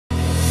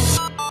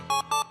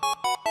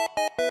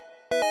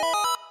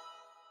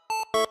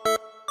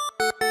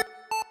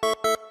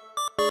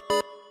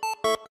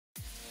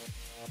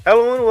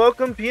Hello and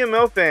welcome,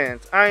 PML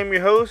fans. I am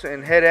your host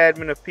and head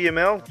admin of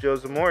PML, Joe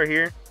Zamora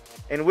here.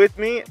 And with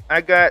me,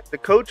 I got the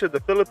coach of the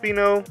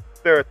Filipino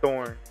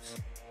Ferrothorns,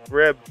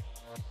 Reb.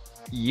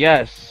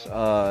 Yes,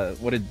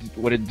 what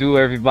it do,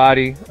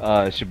 everybody?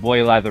 It's your boy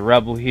Eli the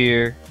Rebel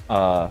here.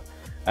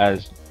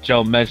 As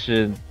Joe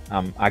mentioned,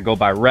 I go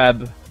by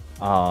Reb.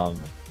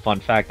 Fun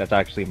fact, that's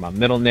actually my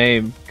middle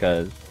name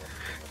because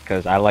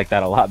I like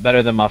that a lot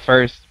better than my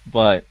first.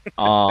 But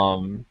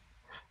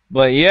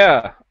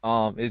yeah,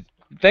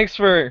 thanks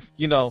for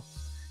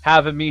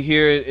having me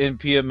here in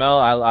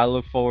PML. I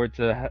look forward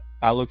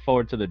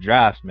to the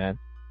draft, man.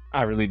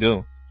 I really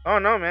do. Oh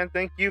no, man!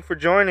 Thank you for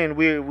joining.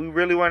 We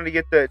really wanted to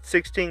get the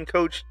 16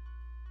 coach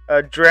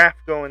draft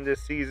going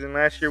this season.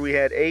 Last year we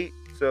had 8,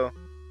 so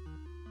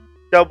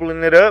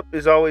doubling it up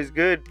is always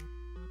good.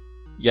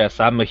 Yes,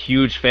 I'm a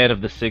huge fan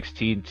of the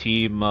 16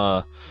 team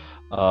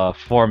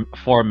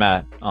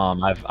format.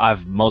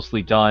 I've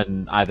mostly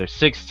done either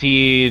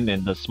 16,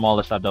 and the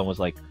smallest I've done was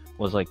like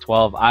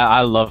 12.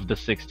 I love the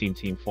 16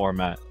 team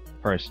format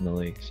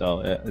personally, so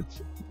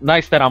it's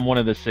nice that I'm one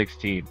of the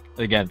 16.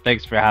 Again,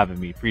 thanks for having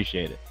me.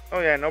 Appreciate it. Oh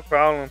yeah, no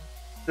problem.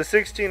 The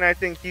 16, I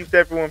think, keeps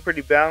everyone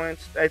pretty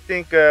balanced. I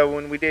think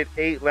when we did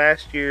 8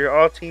 last year,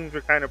 all teams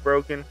were kind of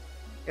broken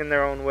in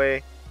their own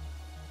way.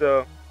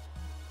 So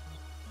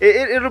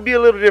it'll be a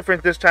little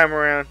different this time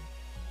around.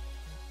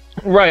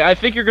 Right, I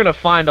think you're gonna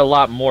find a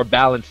lot more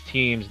balanced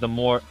teams.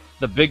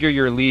 The bigger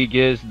your league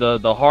is,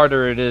 the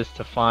harder it is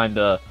to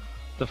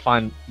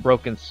find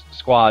broken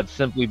squads,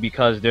 simply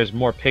because there's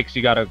more picks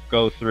you gotta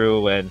go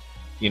through, and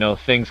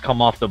things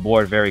come off the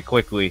board very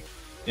quickly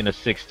in a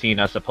 16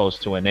 as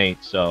opposed to an 8.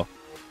 So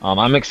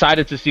I'm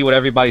excited to see what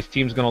everybody's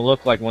team's gonna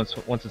look like once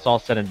it's all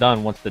said and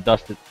done. Once the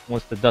dust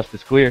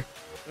is clear.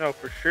 No,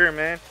 for sure,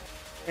 man.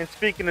 And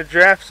speaking of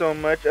draft so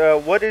much,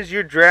 what is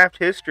your draft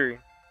history?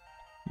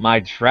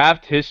 My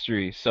draft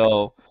history.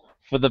 So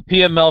for the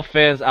PML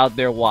fans out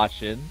there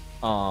watching,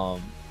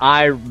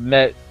 I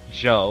met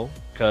Joe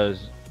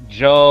because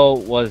Joe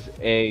was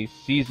a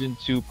season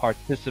 2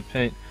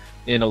 participant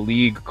in a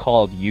league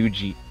called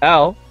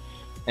UGL,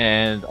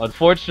 and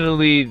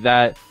unfortunately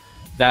that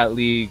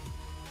league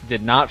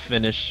did not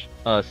finish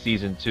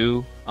season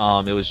 2.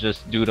 It was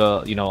just due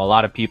to a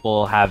lot of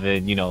people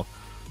having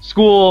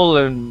school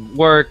and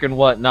work and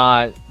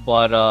whatnot.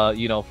 But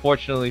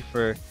fortunately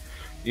for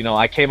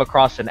I came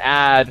across an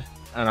ad,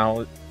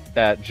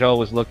 that Joe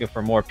was looking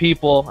for more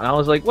people, and I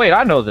was like, wait,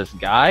 I know this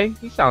guy.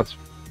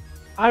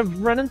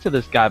 I've run into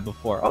this guy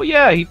before. Oh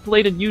yeah, he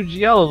played in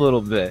UGL a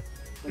little bit.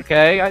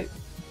 Okay,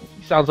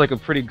 he sounds like a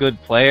pretty good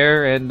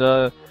player, and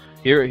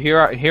here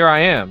I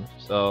am.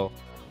 So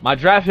my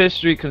draft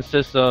history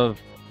consists of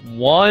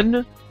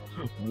one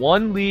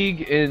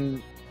league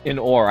in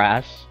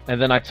ORAS, and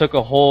then I took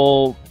a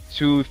whole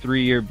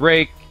 2-3 year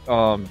break.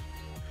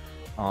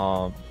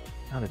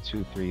 Not a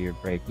 2-3 year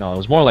break. No, it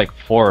was more like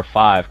 4 or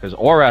 5, because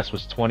ORAS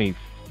was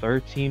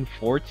 2013,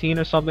 14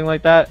 or something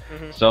like that.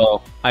 Hmm.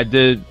 So I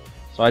did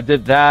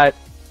that.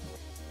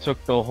 Took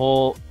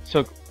 4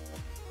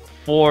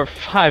 or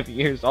 5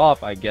 years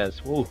off, I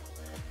guess. Woo,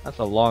 that's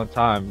a long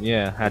time.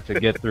 Yeah, had to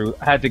get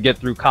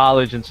through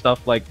college and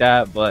stuff like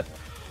that. But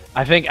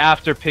I think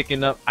after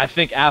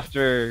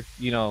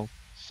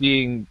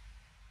seeing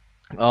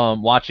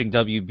watching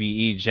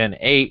WBE Gen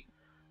 8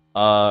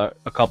 a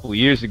couple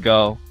years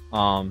ago,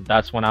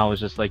 that's when I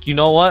was just like, you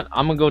know what?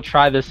 I'm gonna go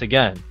try this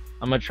again.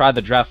 I'm gonna try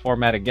the draft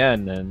format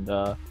again,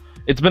 and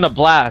it's been a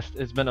blast.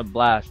 It's been a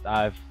blast.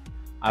 I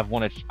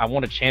won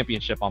a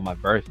championship on my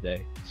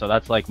birthday, so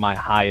that's like my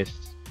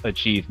highest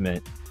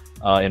achievement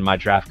in my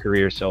draft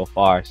career so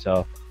far.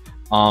 So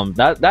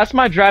that's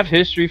my draft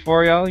history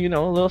for y'all. A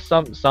little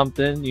something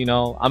something.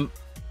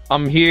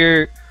 I'm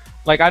here.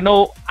 Like,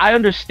 I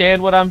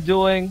understand what I'm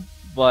doing,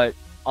 but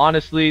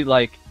honestly,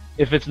 like,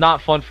 if it's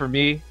not fun for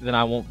me, then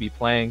I won't be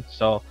playing.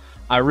 So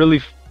I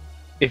really,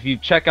 if you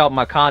check out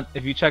my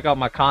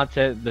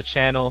content, the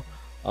channel,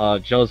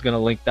 Joe's gonna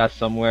link that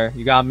somewhere.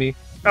 You got me? You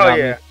Oh got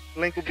me? yeah,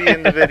 link will be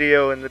in the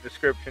video in the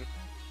description.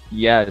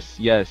 Yes,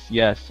 yes,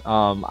 yes.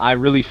 I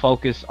really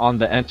focus on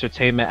the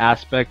entertainment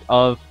aspect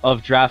of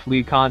draft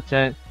league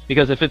content,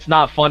 because if it's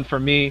not fun for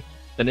me,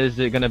 then is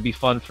it gonna be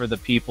fun for the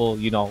people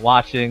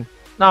watching?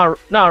 Not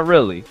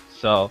really.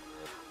 So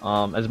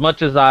as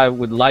much as I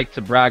would like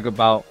to brag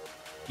about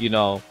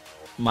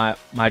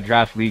my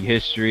draft league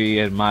history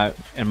and my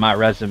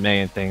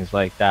resume and things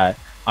like that,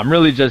 I'm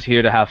really just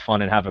here to have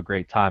fun and have a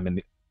great time,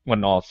 and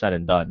when all's said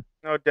and done.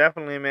 No,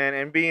 definitely, man.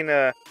 And being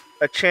a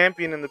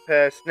champion in the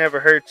past never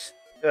hurts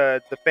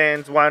the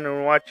fans wanting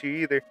to watch you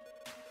either.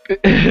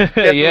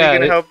 Definitely Yeah,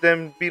 gonna help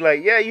them be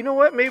like, yeah, you know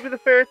what? Maybe the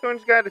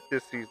Ferrothorns got it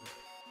this season.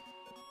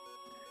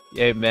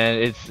 yeah,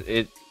 man.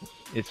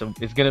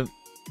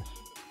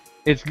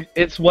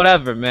 It's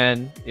whatever,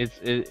 man.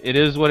 It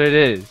is what it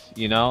is.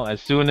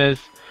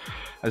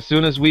 As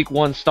soon as week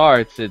 1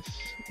 starts,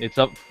 it's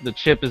up. The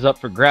chip is up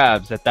for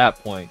grabs at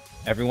that point.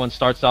 Everyone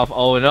starts off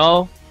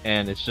 0-0,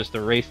 and it's just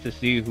a race to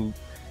see who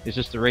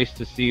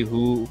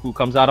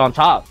comes out on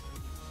top.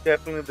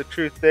 Definitely the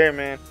truth there,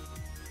 man.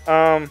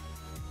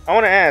 I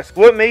want to ask,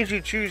 what made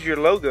you choose your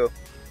logo?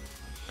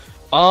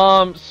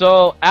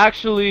 So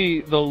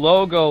actually the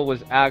logo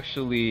was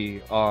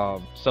actually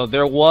so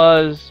there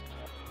was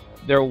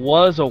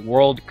a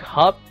World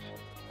Cup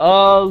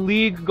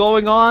league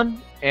going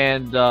on,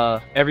 and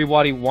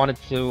everybody wanted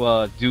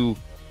to do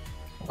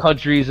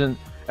countries, and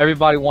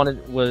everybody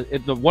wanted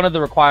one of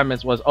the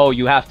requirements was, oh,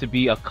 you have to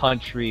be a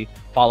country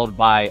followed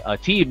by a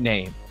team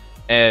name.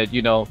 And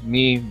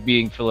me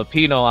being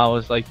Filipino, I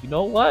was like, you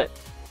know what,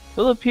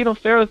 Filipino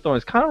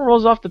Ferrothorns kind of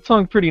rolls off the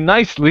tongue pretty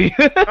nicely.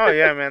 Oh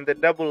yeah, man, the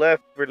double F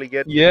really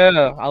gets you.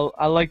 Yeah,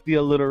 I like the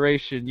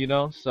alliteration,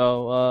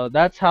 so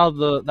that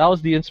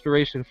was the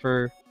inspiration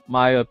for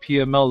my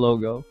PML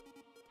logo,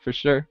 for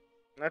sure.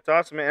 That's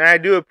awesome, man. And I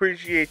do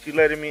appreciate you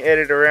letting me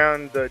edit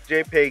around the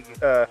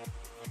JPEG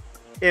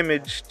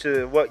image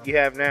to what you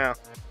have now.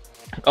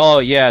 Oh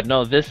yeah,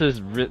 no, this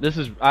is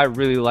I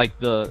really like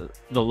the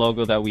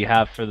logo that we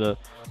have for the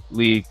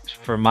league,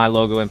 for my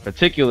logo in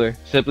particular,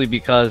 simply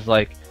because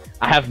like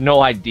I have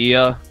no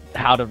idea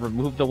how to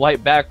remove the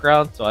white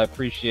background, so I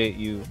appreciate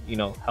you,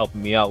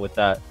 helping me out with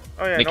that.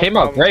 Oh yeah, And it no came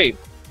out problem. great.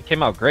 It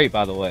came out great,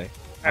 by the way.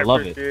 I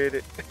love it. appreciate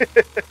it.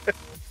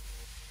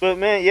 But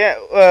man,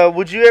 yeah,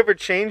 would you ever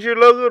change your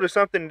logo to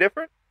something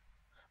different?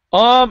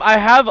 I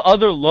have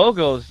other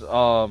logos.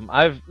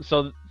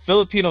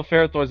 Filipino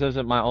Ferrothorns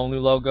isn't my only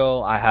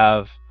logo. I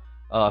have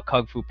a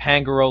Kung Fu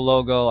Pangaro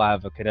logo. I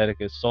have a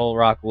Connecticut Soul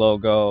Rock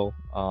logo.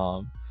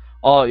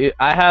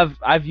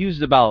 I've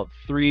used about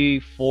 3,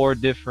 4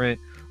 different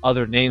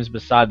other names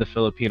beside the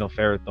Filipino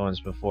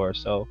Ferrothorns before.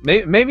 So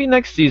maybe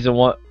next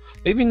season,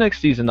 maybe next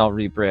season I'll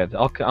rebrand.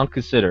 I'll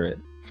consider it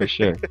for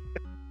sure.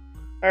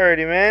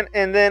 Alrighty, man.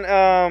 And then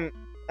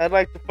I'd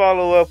like to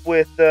follow up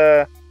with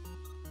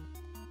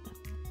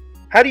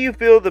how do you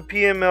feel the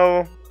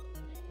PML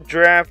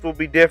draft will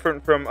be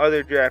different from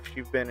other drafts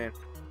you've been in?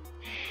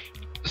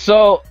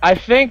 So I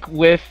think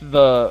with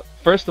the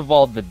first of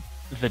all, the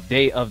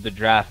date of the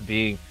draft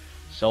being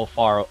so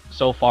far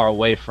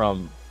away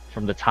from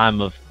the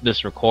time of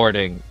this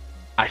recording,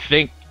 I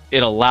think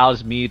it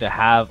allows me to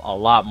have a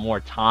lot more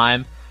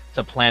time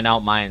to plan out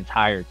my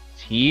entire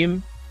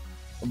team.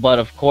 But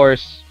of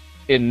course,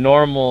 in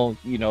normal,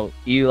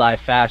 Eli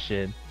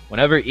fashion,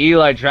 whenever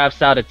Eli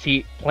drafts out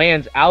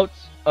plans out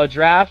a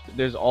draft,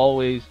 there's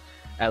always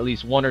at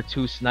least 1 or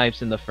 2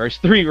 snipes in the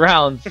first 3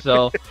 rounds.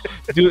 So,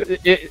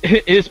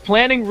 is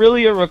planning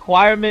really a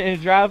requirement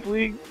in draft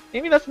league?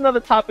 Maybe that's another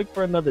topic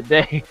for another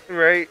day.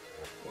 Right.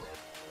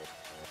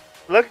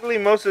 Luckily,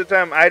 most of the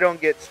time I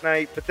don't get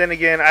sniped, but then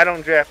again, I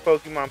don't draft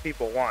Pokemon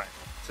people want.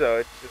 So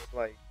it's just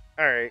like,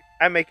 all right,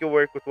 I make it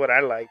work with what I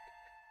like.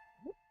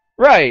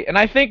 Right, and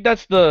I think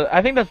that's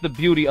the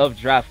beauty of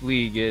draft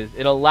league, is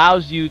it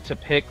allows you to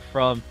pick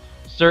from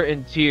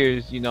certain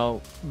tiers.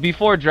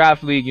 Before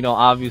draft league,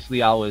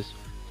 obviously I was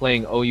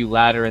playing OU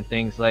ladder and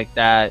things like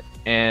that,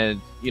 and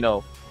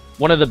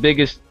one of the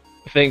biggest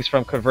things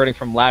from converting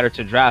from ladder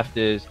to draft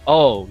is,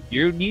 oh,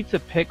 you need to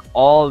pick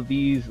all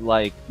these,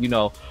 like,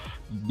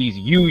 these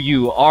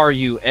UU,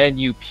 RU,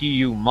 NU,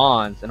 PU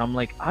mons, and I'm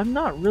like, I'm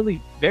not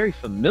really very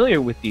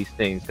familiar with these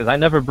things because I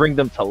never bring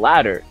them to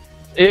ladder.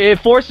 It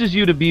forces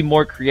you to be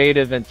more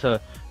creative and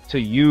to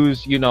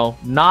use,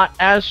 not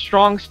as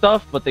strong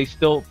stuff, but they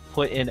still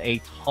put in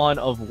a ton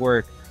of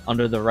work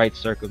under the right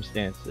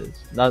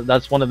circumstances.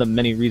 That's one of the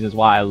many reasons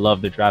why I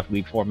love the draft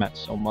league format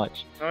so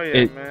much. Oh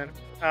yeah, man.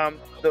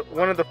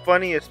 One of the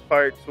funniest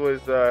parts was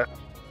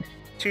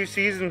 2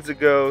 seasons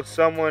ago,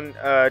 someone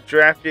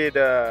drafted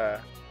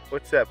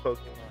what's that Pokemon?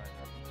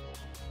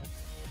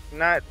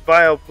 Not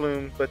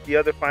Vileplume, but the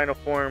other final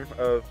form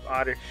of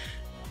Oddish.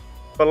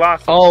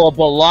 Blossom. Oh, a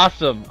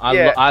Blossom.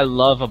 Yeah. I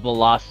love a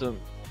Blossom.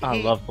 I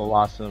He- love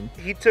Blossom.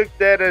 He took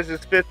that as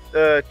his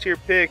 5th tier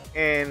pick,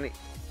 and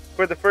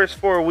for the first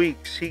 4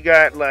 weeks, he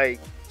got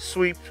like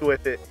sweeps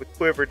with it with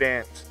Quiver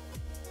Dance.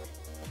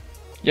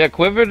 Yeah,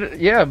 Quiver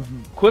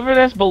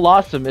Dance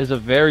Blossom is a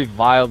very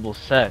viable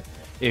set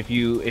if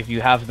you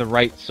have the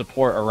right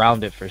support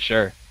around it, for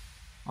sure.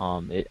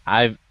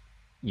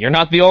 You're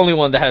not the only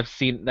one that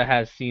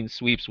has seen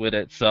sweeps with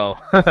it, so.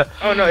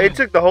 Oh no, it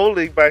took the whole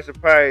league by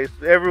surprise.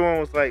 Everyone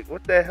was like,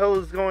 "What the hell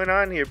is going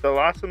on here?"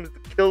 Blossom's the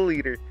kill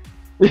leader.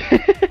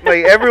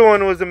 Like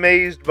everyone was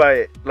amazed by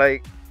it.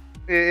 Like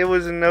it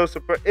was no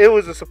surprise. It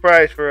was a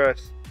surprise for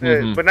us,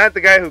 but not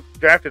the guy who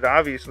drafted.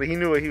 Obviously, he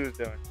knew what he was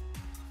doing.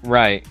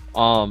 Right.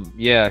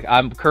 Yeah,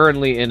 I'm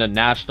currently in a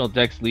national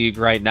Dex league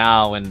right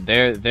now, and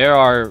there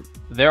are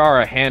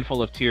a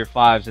handful of tier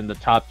 5s in the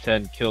top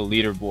 10 kill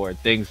leaderboard.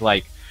 Things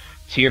like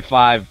tier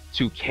 5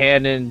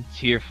 Toucanon,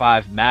 tier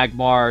 5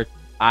 Magmar.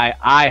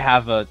 I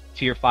have a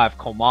tier 5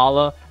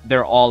 Komala.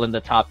 They're all in the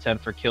top 10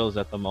 for kills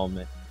at the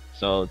moment.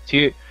 So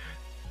tier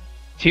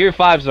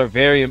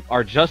 5s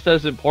are just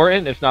as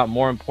important, if not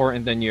more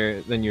important than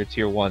your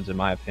tier 1s, in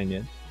my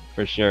opinion,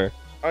 for sure.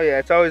 Oh yeah,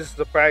 it's always a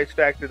surprise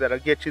factor that'll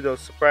get you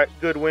those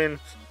good wins.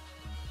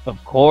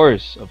 Of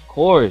course. All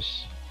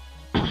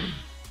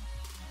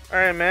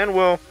right, man.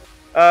 Well,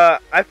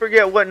 I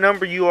forget what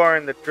number you are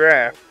in the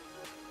draft,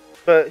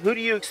 but who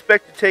do you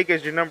expect to take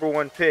as your number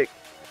 1 pick?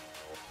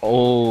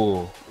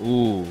 Oh,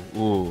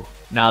 ooh.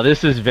 Now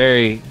this is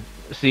very.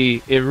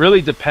 See, it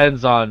really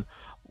depends on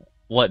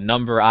what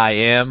number I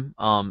am.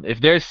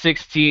 If there's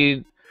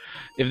 16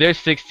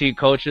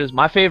 coaches,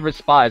 my favorite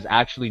spot is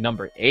actually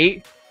number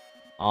 8.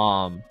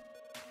 Um,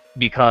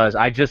 because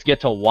I just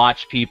get to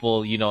watch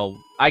people,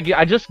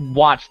 I just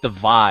watch the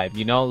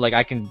vibe, like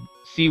I can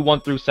see 1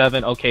 through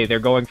 7, okay, they're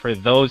going for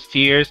those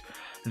tiers,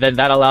 then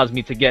that allows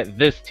me to get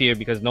this tier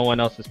because no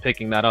one else is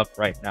picking that up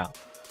right now.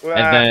 Well,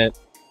 And then,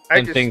 I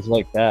and just. things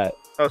like that.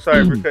 Oh,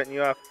 sorry for cutting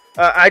you off.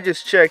 I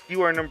just checked.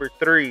 You are number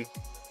 3.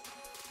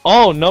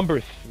 Oh, number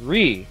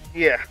 3.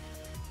 Yeah.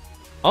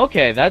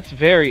 Okay, that's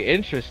very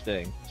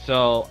interesting.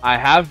 So I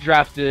have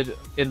drafted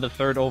in the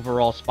 3rd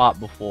overall spot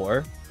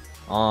before.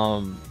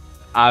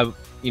 I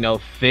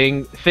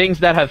things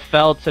that have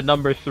fell to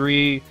number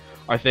 3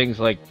 are things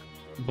like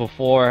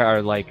before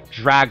are like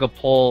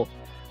Dragapult,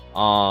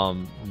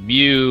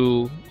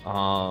 Mew,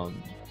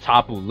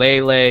 Tapu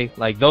Lele.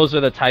 Like those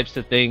are the types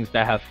of things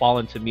that have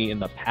fallen to me in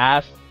the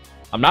past.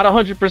 I'm not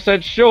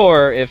 100%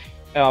 sure if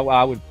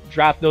I would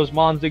draft those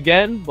mons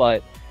again,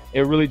 but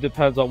it really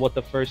depends on what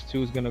the first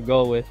 2 is gonna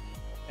go with,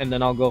 and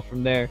then I'll go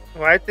from there.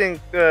 Well, I think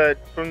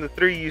from the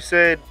 3 you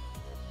said,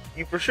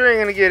 you for sure ain't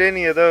gonna get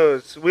any of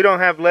those. We don't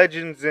have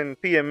legends in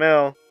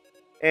PML,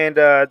 and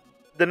the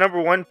number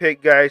 1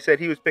 pick guy said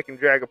he was picking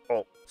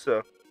Dragapult.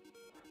 So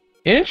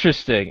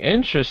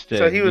Interesting.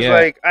 so he was Yeah.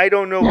 like, I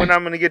don't know when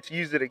I'm gonna get to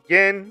use it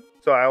again,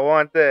 so I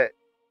want that.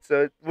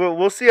 So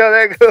we'll see how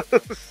that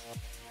goes.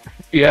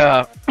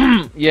 Yeah,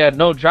 yeah.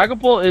 No,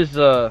 Dragapult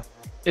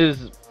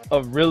is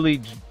a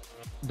really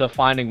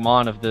defining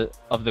mon of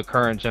the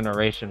current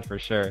generation for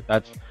sure.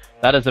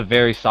 That is a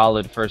very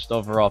solid first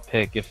overall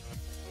pick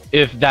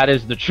if that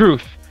is the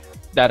truth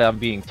that I'm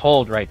being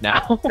told right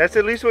now. That's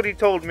at least what he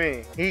told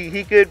me.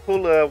 He could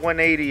pull a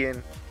 180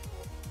 in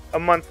a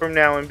month from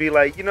now and be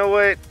like, you know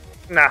what?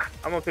 Nah,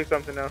 I'm gonna pick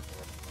something else.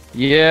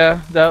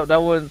 Yeah,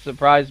 that wouldn't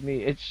surprise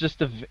me. It's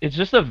just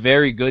a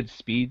very good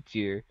speed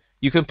tier.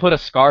 You can put a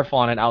scarf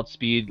on and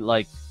outspeed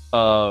like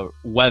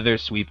weather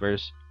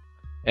sweepers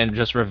and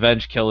just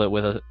revenge kill it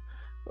with a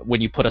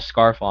when you put a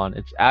scarf on.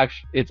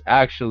 It's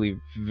actually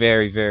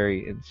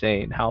very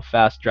insane how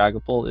fast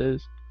Dragapult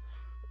is.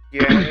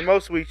 Yeah, and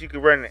most weeks you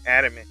could run an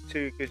adamant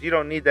too, because you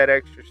don't need that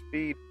extra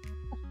speed.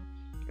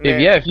 And then,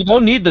 If you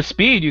don't need the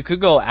speed, you could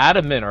go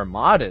adamant or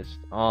modest.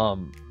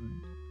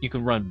 You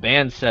can run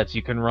band sets,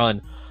 you can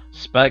run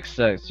spec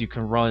sets, you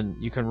can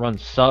run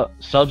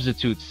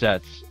substitute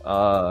sets.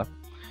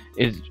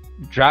 Is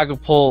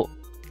Dragapult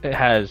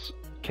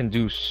can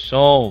do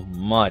so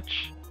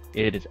much.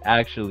 It is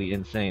actually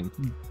insane.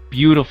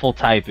 Beautiful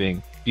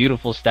typing,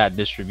 beautiful stat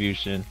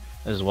distribution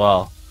as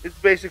well. it's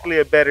basically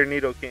a better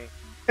Nidoking.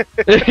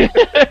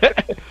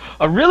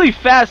 A really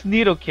fast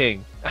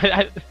Nidoking.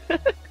 That's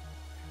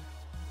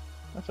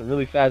a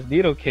really fast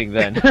Nidoking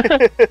then.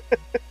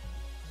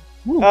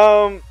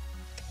 All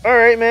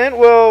right, man.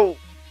 Well,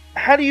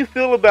 how do you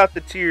feel about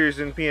the tiers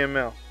in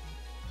PML?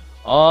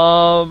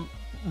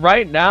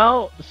 Right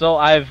now, so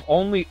I'm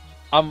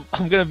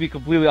gonna be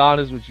completely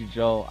honest with you,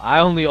 Joe. I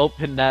only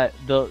opened that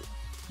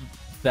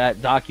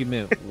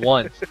document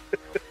once.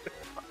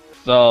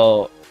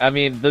 So I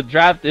mean, the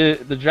draft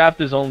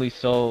is only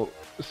so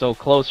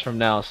close from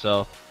now.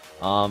 So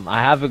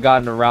I haven't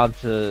gotten around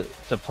to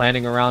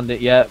planning around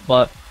it yet.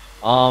 But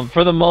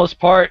for the most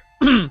part,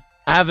 I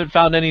haven't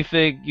found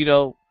anything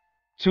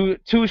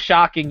too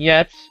shocking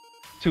yet.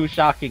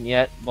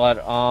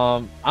 But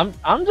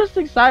I'm just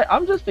excited.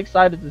 I'm just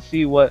excited to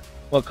see what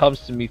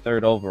comes to me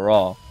 3rd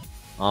overall.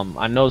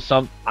 I know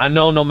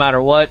no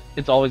matter what,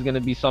 it's always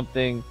gonna be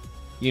something,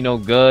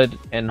 good,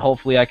 and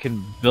hopefully I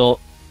can build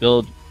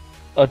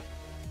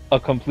a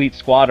complete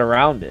squad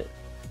around it.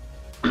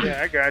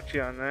 Yeah, I got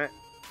you on that.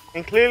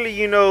 And clearly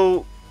you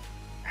know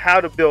how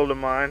to build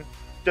them on,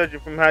 judging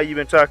from how you've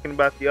been talking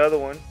about the other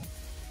one.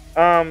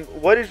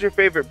 What is your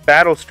favorite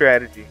battle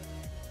strategy?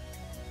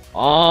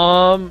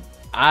 So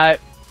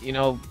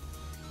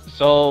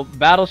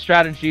battle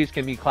strategies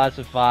can be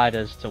classified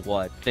as to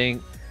what?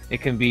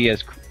 It can be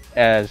as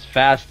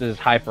fast as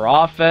hyper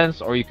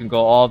offense, or you can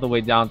go all the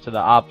way down to the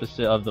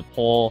opposite of the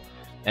pole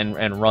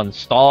and run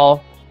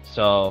stall.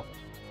 So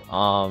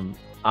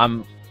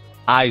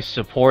I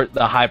support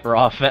the hyper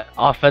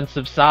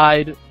offensive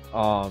side,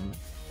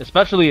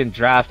 especially in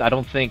draft. I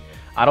don't think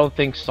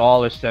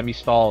stall or semi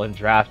stall in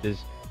draft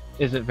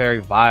isn't very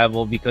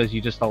viable because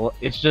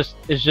it's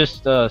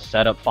just a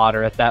setup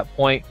fodder at that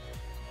point.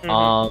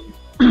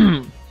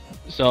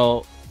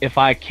 So if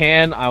I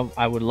can,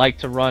 I would like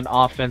to run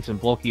offense and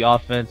bulky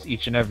offense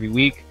each and every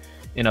week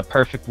in a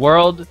perfect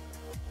world.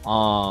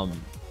 And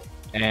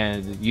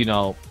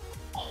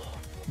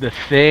the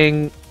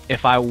thing,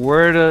 if I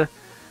were to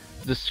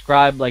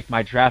describe like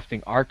my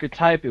drafting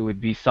archetype, it would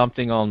be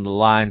something on the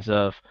lines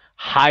of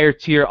higher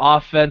tier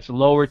offense,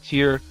 lower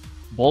tier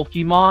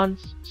bulky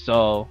mons.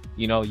 So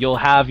you'll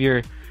have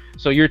your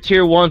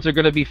tier ones are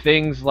gonna be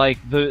things like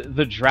the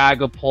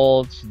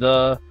Dragapults,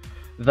 the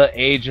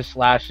Aegis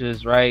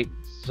Slashes, right?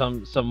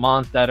 Some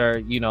mons that are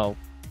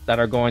that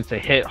are going to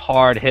hit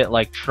hard, hit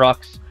like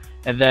trucks.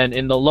 And then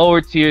in the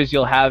lower tiers,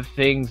 you'll have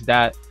things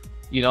that,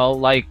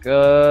 like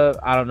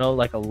I don't know,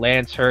 like a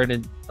lantern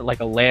and like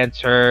a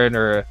lantern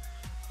or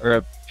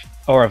a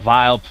or a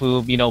vile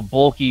plume,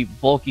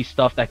 bulky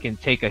stuff that can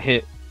take a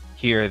hit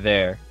here or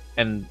there,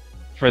 and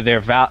for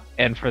their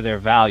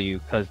value,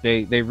 because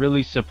they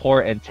really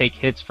support and take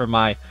hits for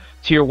my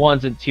tier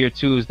 1s and tier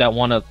 2s that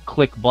want to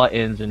click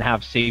buttons and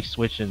have safe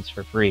switch-ins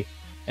for free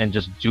and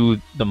just do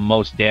the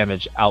most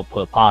damage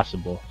output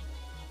possible.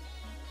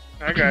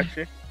 I got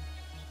you.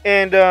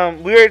 And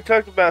we already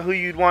talked about who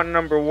you'd want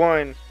number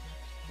 1,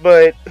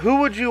 but who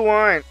would you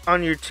want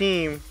on your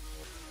team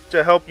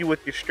to help you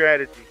with your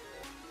strategy?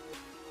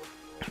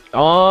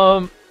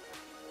 So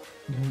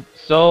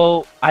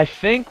I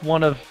think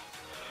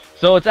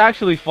so it's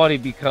actually funny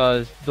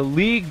because the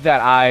league that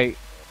I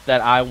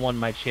won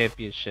my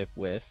championship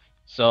with,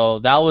 so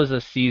that was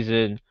a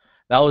season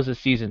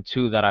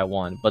 2 that I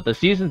won, but the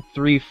season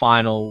 3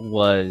 final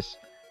was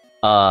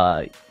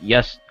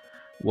yesterday,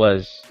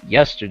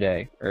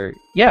 or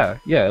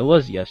it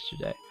was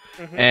yesterday.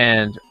 Mm-hmm.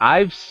 And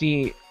I've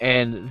seen,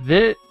 and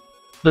the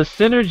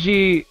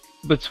synergy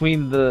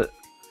between the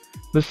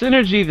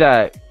synergy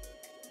that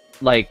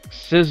like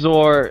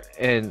Scizor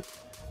and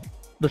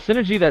the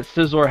synergy that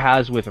Scizor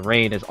has with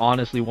Rain is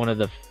honestly one of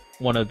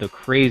the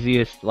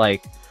craziest,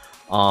 like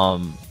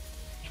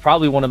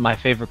probably one of my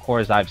favorite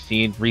cores I've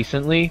seen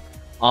recently.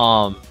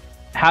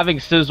 Having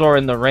Scizor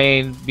in the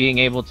Rain, being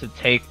able to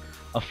take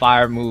a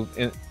fire move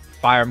in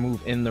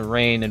the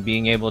Rain and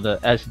being able to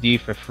SD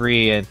for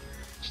free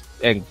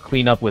and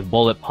clean up with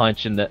Bullet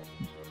Punch in the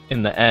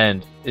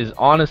end is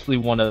honestly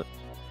one of,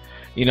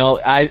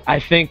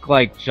 I think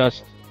like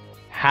just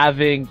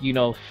having,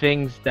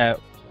 things that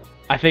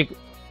I think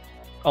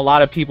a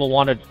lot of people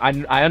want to,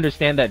 I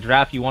understand that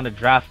draft, you want to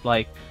draft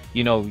like,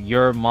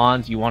 your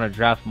mons, you want to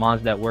draft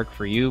mons that work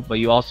for you, but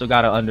you also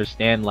got to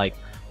understand like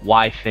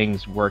why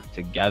things work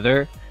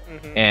together.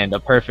 Mm-hmm. And a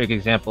perfect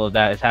example of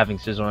that is having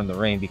Scizor in the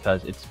Rain,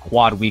 because it's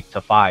quad weak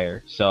to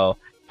fire. So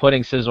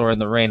putting Scizor in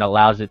the Rain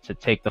allows it to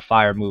take the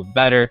fire move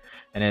better,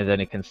 and then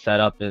it can set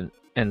up and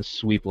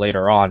sweep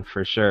later on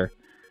for sure.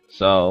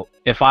 So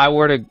if I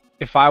were to,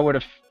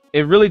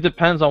 it really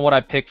depends on what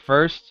I pick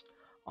first.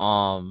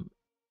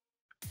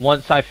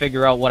 Once I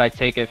figure out what I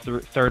take at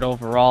third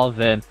overall,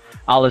 then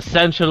I'll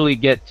essentially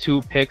get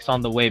 2 picks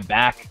on the way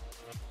back,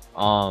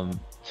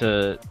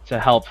 to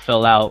help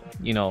fill out,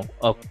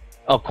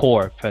 a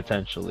core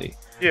potentially.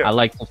 Yeah.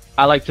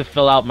 I like to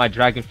fill out my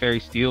Dragon Fairy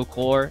Steel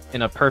core.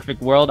 In a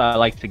perfect world, I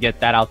like to get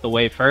that out the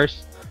way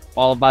first,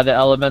 followed by the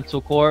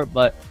Elemental core.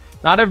 But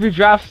not every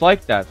draft's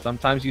like that.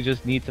 Sometimes you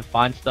just need to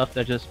find stuff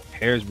that just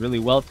pairs really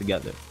well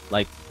together,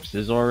 like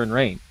Scizor and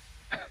Rain.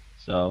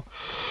 So,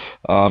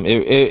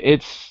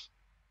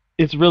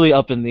 it's really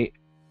up in the,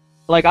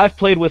 like, I've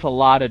played with a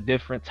lot of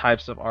different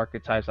types of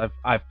archetypes.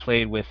 I've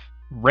played with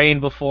Rain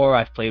before.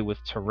 I've played with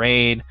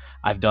Terrain.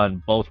 I've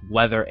done both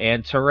weather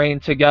and terrain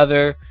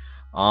together.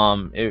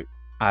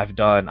 I've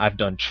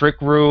done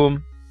Trick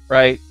Room,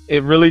 right?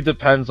 It really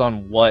depends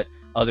on what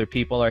other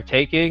people are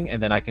taking,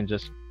 and then I can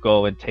just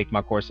go and take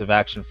my course of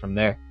action from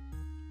there.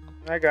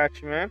 I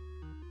got you, man.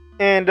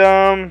 And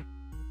I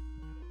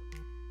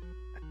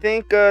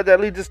think that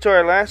leads us to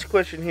our last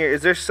question here.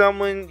 Is there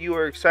someone you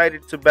are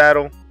excited to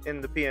battle in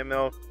the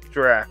PML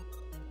draft?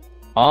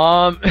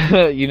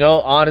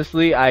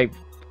 Honestly,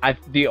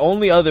 the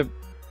only other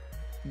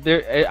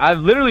I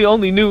literally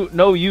only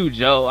know you,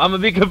 Joe. I'm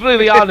gonna be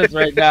completely honest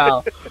right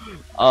now.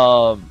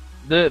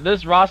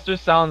 This roster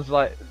sounds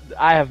like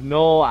I have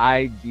no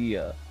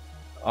idea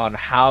on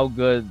how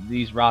good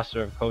these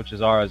roster of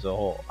coaches are as a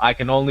whole. I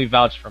can only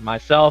vouch for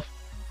myself,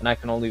 and I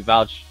can only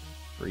vouch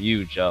for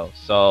you, Joe.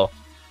 So,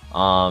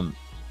 I'm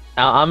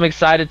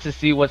excited to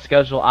see what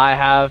schedule I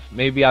have.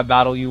 Maybe I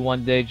battle you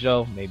one day,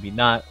 Joe. Maybe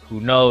not.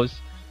 Who knows?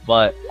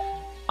 But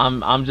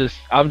I'm just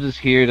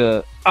here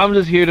to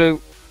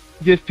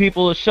give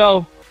people a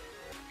show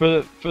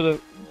for the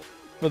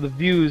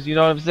views. You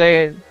know what I'm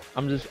saying?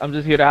 I'm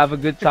just here to have a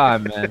good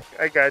time, man.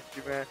 I got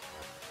you, man.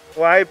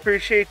 Well, I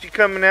appreciate you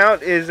coming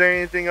out. Is there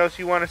anything else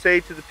you want to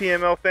say to the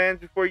PML fans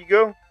before you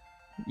go?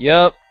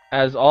 Yep.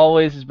 As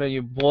always, it's been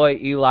your boy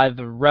Eli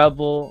the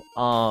Rebel.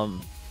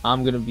 I'm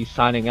gonna be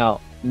signing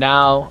out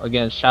now.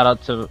 Again, shout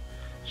out to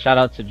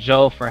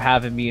Joe for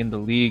having me in the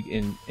league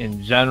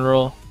in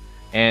general,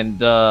 and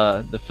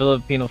the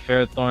Filipino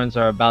Ferrothorns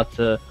are about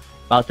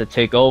to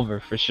take over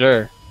for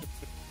sure.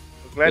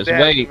 Glad to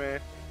have you, man.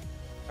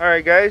 All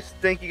right, guys.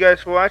 Thank you guys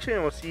for watching,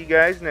 and we'll see you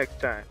guys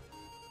next time.